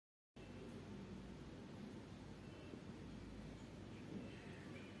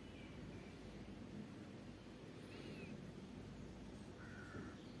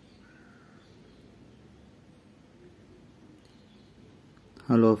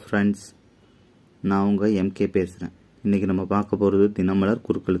Hello friends, நான் உங்கள் MK பேசுகிறேன். இன்றைக்கி நம்ம பார்க்க போகிறது தினமலர்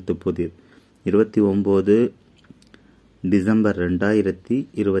குறுக்கெழுத்து புதிர் 29 டிசம்பர்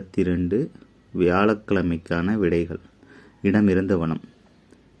 2022 வியாழக்கிழமைக்கான விடைகள். இடமிருந்த வனம்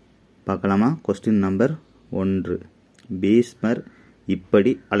பார்க்கலாமா? Question number 1. பீஷ்மர்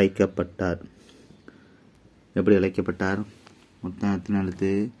இப்படி அழைக்கப்பட்டார். எப்படி அழைக்கப்பட்டார்? மொத்தம் எத்தனை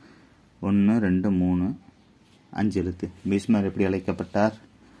எழுத்து? 1 2 3 5 எழுத்து. பீஷ்மர் எப்படி அழைக்கப்பட்டார்?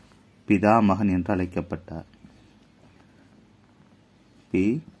 பிதாமகன் என்று அழைக்கப்பட்டார். பி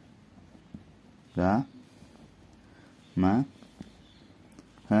த ம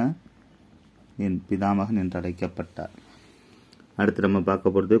ஹ என் பிதாமகன் என்று அழைக்கப்பட்டார். அடுத்து நம்ம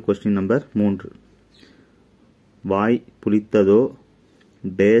பார்க்க போகிறது கொஸ்டின் நம்பர் 3. வாய் புளித்ததோ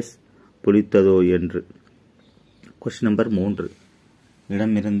டேஸ் புளித்ததோ என்று. Question number 3.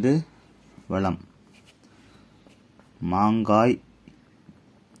 இடமிருந்து வளம். மாங்காய்.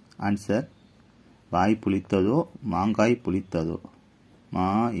 ஆன்சர் வாய் புளித்ததோ மாங்காய் புளித்ததோ.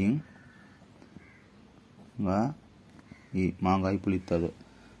 மாங்காய் புளித்ததோ.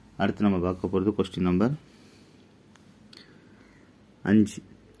 அடுத்து நம்ம பார்க்க போகிறது கொஸ்டின் நம்பர் 5.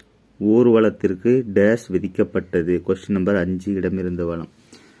 ஊர்வலத்திற்கு டேஷ் விதிக்கப்பட்டது. Question number 5. இடமிருந்து வளம்.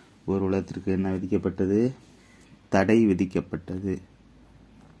 ஊர்வலத்திற்கு என்ன விதிக்கப்பட்டது? தடை விதிக்கப்பட்டது.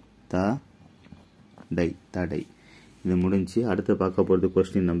 தடை. இது முடிஞ்சு அடுத்து பார்க்க போகிறது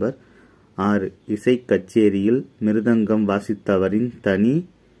கொஸ்டின் நம்பர் 6. இசை கச்சேரியில் மிருதங்கம் வாசித்தவரின் தனி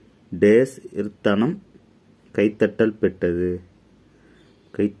டேஸ் இருத்தனம் கைத்தட்டல் பெற்றது.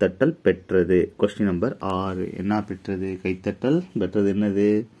 Question number 6. என்ன பெற்றது? கைத்தட்டல் பெற்றது. என்னது?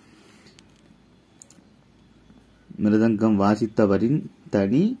 மிருதங்கம் வாசித்தவரின்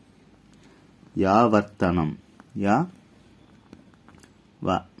தனி யாவர்த்தனம்.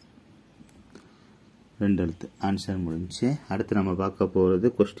 வா 2 எழுத்து. ஆன்சர் முடிஞ்சு. அடுத்து நம்ம பார்க்க போகிறது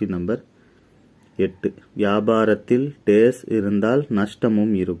கொஸ்டின் நம்பர் 8. வியாபாரத்தில் டேஸ் இருந்தால்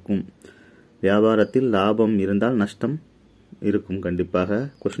நஷ்டமும் இருக்கும். வியாபாரத்தில் லாபம் இருந்தால் நஷ்டம் இருக்கும் கண்டிப்பாக.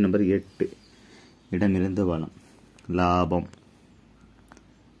 Question number 8. இடமிருந்து வளம். லாபம்.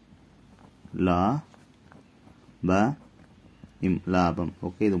 லாபம்.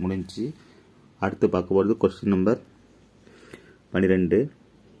 ஓகே, இது முடிஞ்சு. அடுத்து பார்க்க போகிறது கொஸ்டின் நம்பர் 12.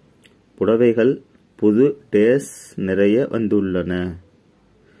 புடவைகள் புது டேஸ் நிறைய வந்துள்ளன.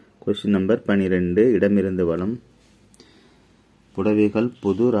 Question number 12. இடமிருந்து வளம். புடவைகள்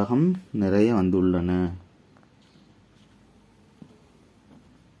புது ரகம் நிறைய வந்துள்ளன.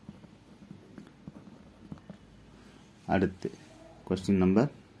 அடுத்து கொஸ்டின்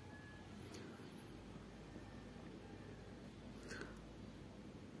நம்பர்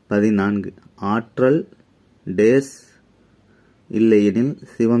 14. ஆற்றல் டேஸ் இல்லையெனில்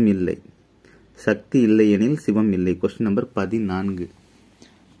சிவம் இல்லை. சக்தி இல்லையெனில் சிவம் இல்லை. Question number 14.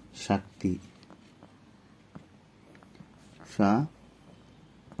 சக்தி.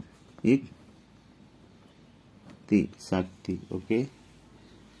 சக்தி. ஓகே.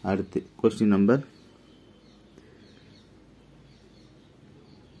 அடுத்து கொஸ்டின் நம்பர்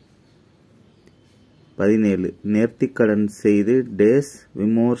 17. நேர்த்திக்கடன் செய்து டேஸ்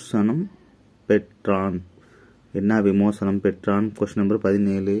விமோசனம் பெற்றான். என்ன விமோசனம் பெற்றான்? Question number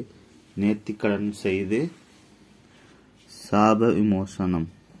 17. நேர்த்திக்கடன் செய்து சாப விமோசனம்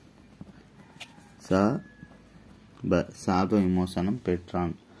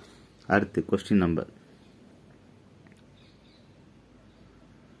பெற்றான். அடுத்து கொஸ்டின் நம்பர்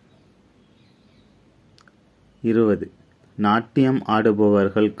 20. நாட்டியம்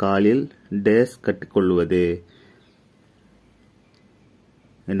ஆடுபவர்கள் காலில் டேஸ் கட்டிக்கொள்வது.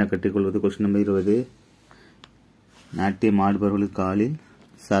 என்ன கட்டிக்கொள்வது? Question number 20. நாட்டியம் ஆடுபவர்கள் காலில்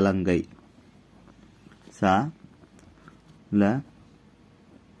சலங்கை.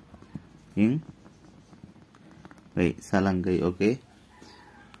 சலங்கை. ஓகே.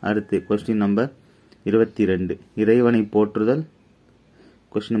 அடுத்து கொஸ்டின் நம்பர் 22. இறைவனை போற்றுதல்.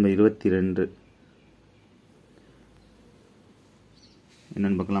 கொஸ்டின் நம்பர் 22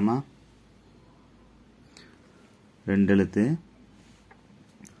 என்னன்னு பார்க்கலாமா? 2 எழுத்து.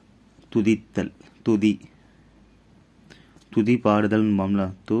 துதித்தல். துதி பாடுதல்.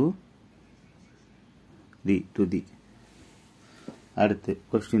 துதி. அடுத்து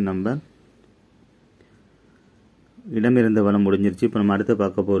கொஸ்டின் நம்பர் இடமிருந்து வளம் முடிஞ்சிருச்சு. இப்போ நம்ம அடுத்து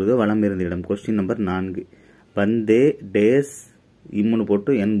பார்க்க போகிறது வளம் இருந்த இடம். Question number 4. வந்தே டேஸ் இம்முன்னு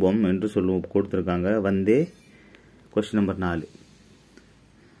போட்டு என்போம் என்று கொடுத்துருக்காங்க. வந்தே. Question number 4.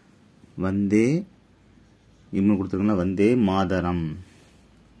 வந்தே இம்முன்னு கொடுத்துருக்காங்க. வந்தே மாதரம்.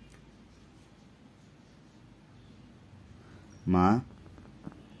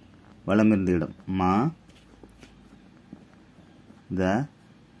 வளம் இருந்த இடம். த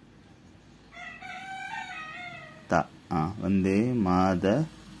வந்தே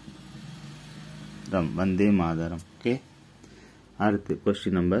மாதரம். ஓகே. அடுத்து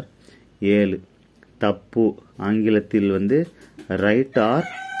கொஸ்டின் நம்பர் 7. தப்பு ஆங்கிலத்தில் வந்து ரைட் ஆர்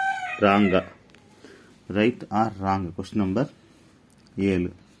ராங்கா? Right or wrong? Question number 7.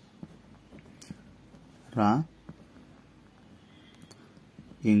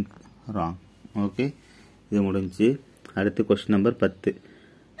 Wrong. Okay, இது முடிஞ்சு. அடுத்து கொஸ்டின் நம்பர் 10.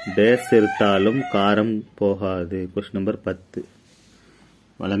 டேஸ் எடுத்தாலும் காரம் போகாது. Question number 10.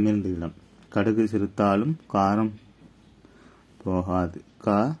 வளமிருந்து இடம். கடுகு சிறுத்தாலும் காரம் போகாது.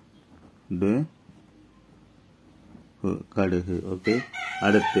 கடுகு. ஓகே.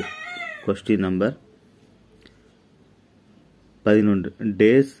 அடுத்து கொஸ்டின் நம்பர் 11.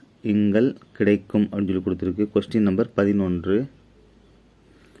 டேஸ் இங்கள் கிடைக்கும் அப்படின்னு சொல்லி கொடுத்துருக்கு. கொஸ்டின் நம்பர் 11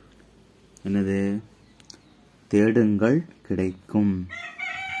 என்னது? தேடுங்கள் கிடைக்கும்.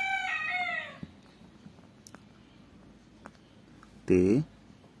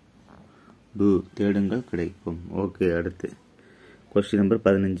 தேடுங்கள் கிடைக்கும். ஓகே. அடுத்து கொஸ்டின் நம்பர்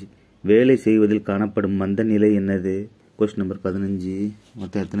 15. வேலை செய்வதில் காணப்படும் மந்த நிலை என்னது? Question number 15.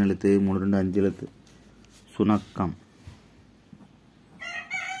 மொத்தம் எத்தனை எழுத்து? 3, 2, 5 எழுத்து. சுணக்கம்.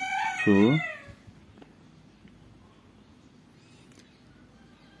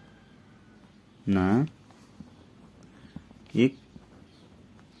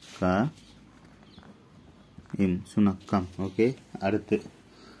 சுணக்கம். ஓகே. அடுத்து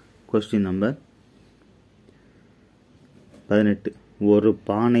கொஸ்டின் நம்பர் 18. ஒரு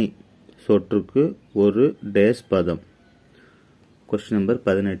பானை சோற்றுக்கு ஒரு டேஸ் பதம். Question number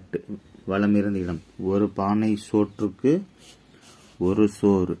 18. வளமிருந்து இடம். ஒரு பானை சோற்றுக்கு ஒரு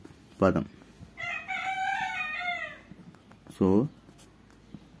சோறு பதம்.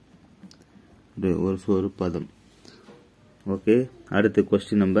 ஒரு சோறு பதம். ஓகே. அடுத்து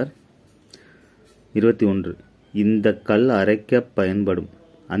கொஸ்டின் நம்பர் 21. இந்த கல் அரைக்க பயன்படும்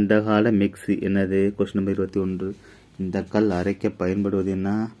அந்த கால மிக்ஸி என்னது? Question number 21. இந்த கல் அரைக்க பயன்படுவது என்ன?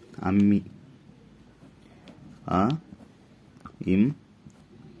 அம்மி.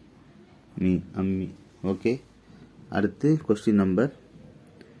 அம்மி. ஓகே. அடுத்து கொஸ்டின் நம்பர்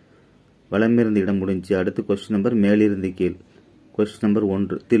வளமிருந்து இடம் முடிஞ்சு. அடுத்து கொஸ்டின் நம்பர் மேலிருந்து கீழ். Question number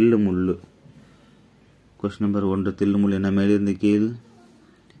 1. தில்லு முள்ளு. Question number 1. தில்லு முள்ளு என்ன? மேலிருந்து கீழ்.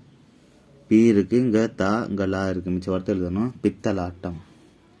 பி இருக்கு, இங்க தா, இங்க லா இருக்கு. மிச்ச வார்த்தை எழுதணும். பித்தலாட்டம்.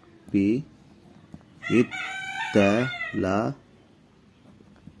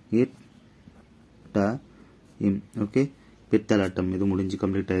 ஓகே. பித்தலாட்டம். இது முடிஞ்சு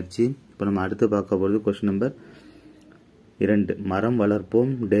கம்ப்ளீட் ஆயிடுச்சு. இப்போ நம்ம அடுத்து பார்க்க போகிறது கொஸ்டின் நம்பர் 2. மரம்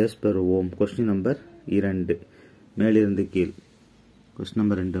வளர்ப்போம் டேஸ் பெறுவோம். Question number 2. மேலிருந்து கீழ். Question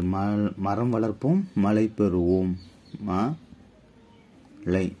number 2. மரம் வளர்ப்போம் மழை பெறுவோம்.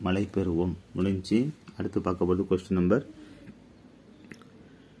 மழை பெறுவோம் முடிஞ்சு. அடுத்து பார்க்க போகிறது கொஸ்டின் நம்பர்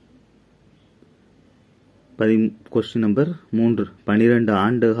 3. 12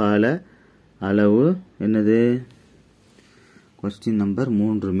 ஆண்டு கால அளவு என்னது? Question number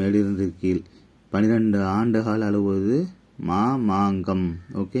 3. மேலிருந்து கீழ். 12 ஆண்டு கால அளவு மாங்கம்.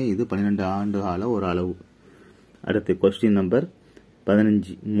 ஓகே. இது 12 ஆண்டு கால ஒரு அளவு. அடுத்து கொஸ்டின் நம்பர்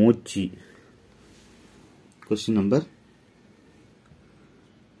 15. மூச்சு. Question number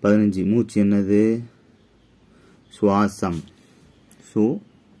 15. மூச்சு என்னது? சுவாசம்.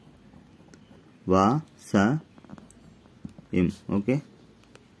 ஓகே.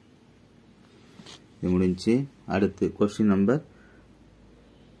 இது முடிஞ்சு. அடுத்து கொஸ்டின் நம்பர்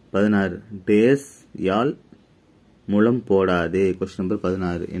 16. டேஸ் யால் முளம் போடாதே. கொஸ்டின் நம்பர்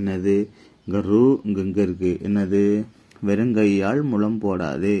 16 என்னது? இங்க இங்க இருக்கு. என்னது? வெறுங்கையால் முளம்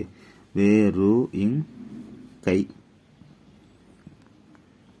போடாதே. கை.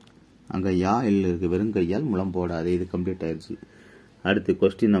 அங்க யா இல்ல இருக்கு. வெறுங்கையால் முளம் போடாதே. இது கம்ப்ளீட் ஆயிடுச்சு. அடுத்து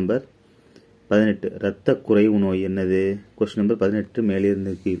கொஸ்டின் நம்பர் 18. இரத்த குறைவு நோய் என்னது? Question number 18.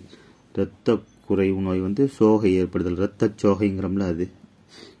 மேலிருந்து கீழ். இரத்த குறைவு நோய் வந்து சோகை ஏற்படுதல். இரத்த சோகைங்கிறோம்ல அது.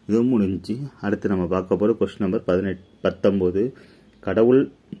 இதுவும் முடிஞ்சு. அடுத்து நம்ம பார்க்க போகிற கொஸ்டின் நம்பர் 19. கடவுள்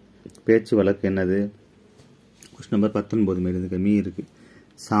பேச்சு வழக்கு என்னது? Question number 19. மேலிருந்து மீ இருக்கு.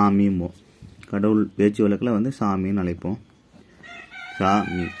 சாமி. கடவுள் பேச்சு வழக்கில் வந்து சாமின்னு அழைப்போம்.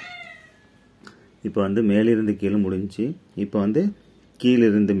 சாமி. இப்போ வந்து மேலிருந்து கீழே முடிஞ்சு. இப்போ வந்து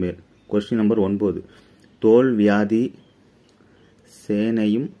கீழிருந்து மேல். Question number 9. தோல் வியாதி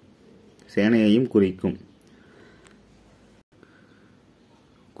சேனையையும் குறிக்கும்.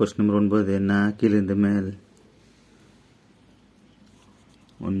 கொஸ்டின் நம்பர் 9 என்ன? கீழிருந்து மேல்.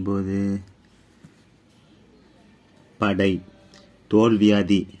 9 படை. தோல்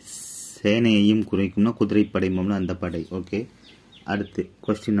வியாதி சேனையையும் குறைக்கும்னா குதிரைப்படை அந்த படை. ஓகே. அடுத்து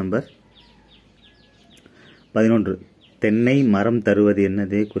கொஸ்டின் நம்பர் 11. தென்னை மரம் தருவது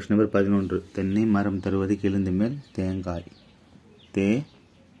என்னது? Question number 11. தென்னை மரம் தருவது கிழிந்து மேல் தேங்காய். தே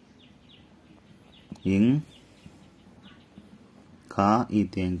இங் கா இ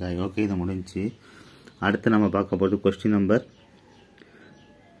தேங்காய். ஓகே, இது முடிஞ்சு. அடுத்து நம்ம பார்க்க போகிறது கொஸ்டின் நம்பர்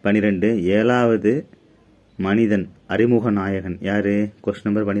 12. 7வது மனிதன் அறிமுக நாயகன் யாரு? Question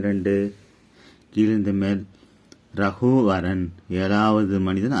number 12. கீழிருந்து மேல் ரகுவரன். 7வது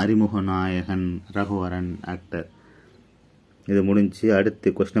மனிதன் அறிமுக நாயகன் ரகுவரன் ஆக்டர். இது முடிஞ்சு. அடுத்து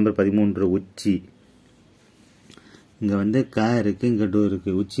கொஸ்டின் நம்பர் 13. உச்சி. இங்கே க இருக்கு, இங்கே டூ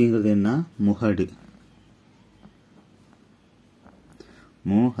இருக்கு. உச்சிங்கிறது என்ன? முகடு.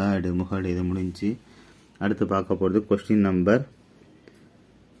 முகடு. இது முடிஞ்சு. அடுத்து பார்க்க போகிறது கொஸ்டின் நம்பர்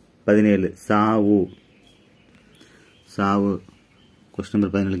 17. சாவு. கொஸ்டின்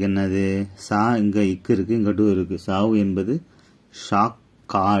நம்பர் 17 என்னது? சா இங்கே இக்கு இருக்கு, இங்கே டூ இருக்கு. சாவு என்பது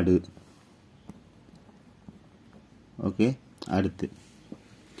ஷாக்காடு. ஓகே. அடுத்து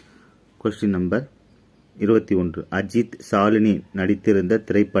கொஸ்டின் நம்பர் 21. அஜித் சாலினி நடித்திருந்த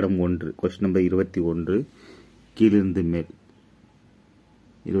திரைப்படம் 1. Question number 21. கீழிருந்து மேல்.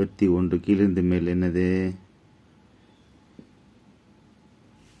 21 கீழிருந்து மேல் என்னது?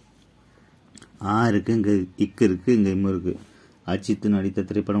 ஆ இருக்கு, இங்கே இக்கு இருக்கு, இங்கே இம்மு இருக்கு. அஜித் நடித்த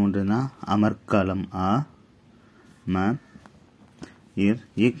திரைப்படம் 1னா அமர்காலம். ஆ ம இர்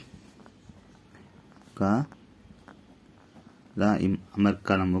இக் கா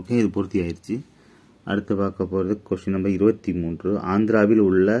அமர்காலம். ஓகே, இது பூர்த்தி ஆயிடுச்சு. அடுத்து பார்க்க போகிறது கொஸ்டின் நம்பர் 23. ஆந்திராவில்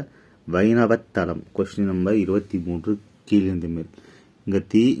உள்ள வைணவ தலம். Question number 23. கீழிருந்து மேல். இங்கே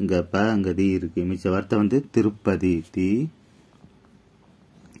தி, இங்கே ப, இங்கே தி இருக்கு. மிச்ச வார்த்தை திருப்பதி. தி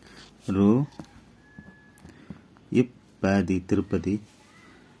ரு இப்பதி திருப்பதி.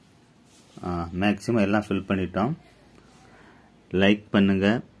 மேக்ஸிமம் எல்லாம் ஃபில் பண்ணிட்டோம். லைக் பண்ணுங்க,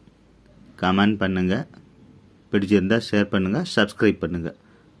 கமெண்ட் பண்ணுங்க, பிடிச்சிருந்தா ஷேர் பண்ணுங்க, சப்ஸ்கிரைப் பண்ணுங்க.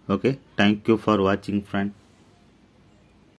 ஓகே, தேங்க்யூ ஃபார் வாட்சிங் ஃப்ரெண்ட்.